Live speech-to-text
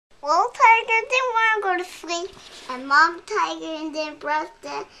little tiger didn't want to go to sleep, and mom tiger didn't brush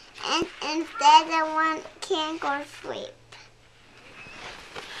it, and dad one can't go to sleep.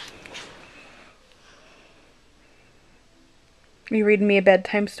 Are you reading me a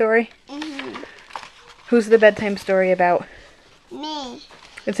bedtime story? Mm-hmm. Who's the bedtime story about? Me.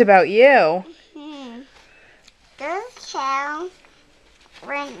 It's about you. Mm-hmm. This show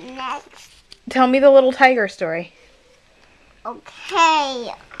right next. Tell me the little tiger story.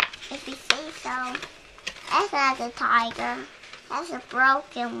 Okay, if you say so. That's not a tiger. That's a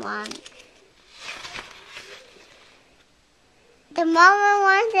broken one. The mama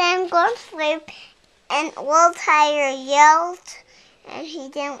wants them to go to sleep, and little tiger yelled, and he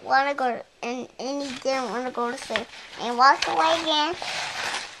didn't want to go. And he didn't want to go to sleep. And he walked away again.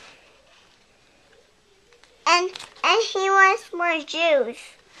 And he wants more juice.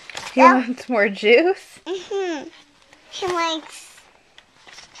 He wants more juice? Mm-hmm. He likes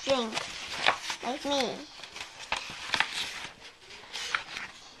drink, like me.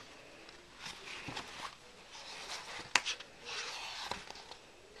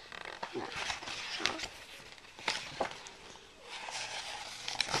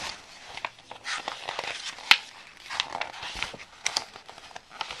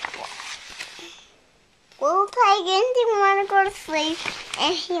 Little tiger didn't want to go to sleep,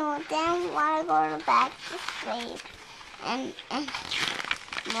 and he didn't want to go back to sleep. And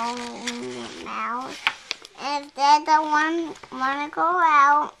mouse. And if dad don't want to go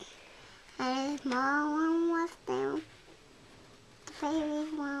out, and his mom was there, the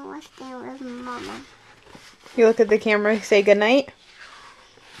baby one was there with mama. You look at the camera and say goodnight?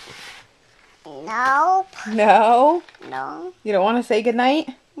 Nope. No? No. You don't want to say goodnight?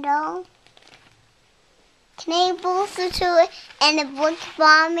 No. Can I bolster to it and the book,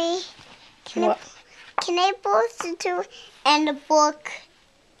 Mommy? Can I bolster to it and the book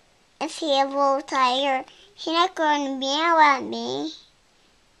and see a little tiger? He's not going to meow at me.